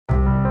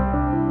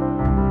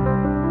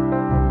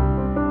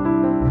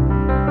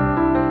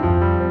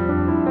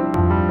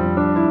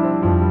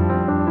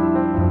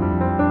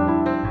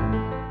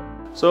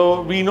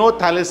So we know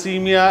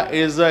thalassemia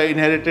is an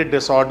inherited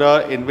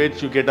disorder in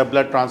which you get a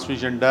blood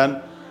transfusion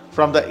done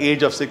from the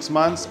age of 6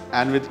 months,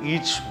 and with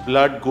each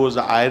blood goes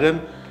the iron,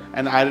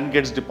 and iron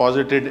gets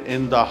deposited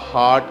in the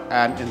heart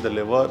and in the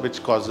liver, which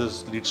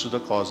leads to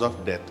the cause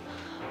of death.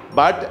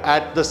 But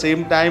at the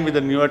same time, with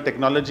the newer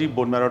technology,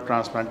 bone marrow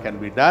transplant can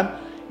be done.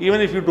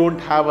 Even if you don't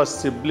have a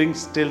sibling,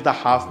 still the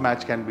half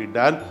match can be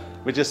done,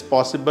 which is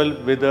possible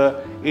with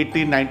a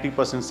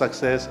 80-90%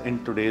 success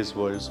in today's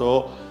world.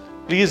 So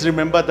please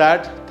remember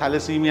that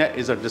thalassemia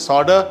is a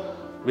disorder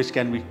which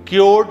can be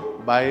cured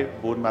by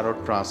bone marrow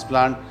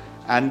transplant,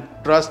 and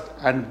trust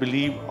and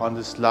believe on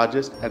this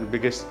largest and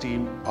biggest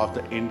team of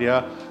the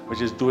India,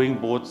 which is doing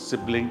both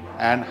sibling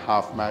and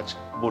half match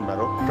bone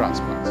marrow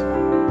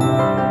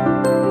transplants.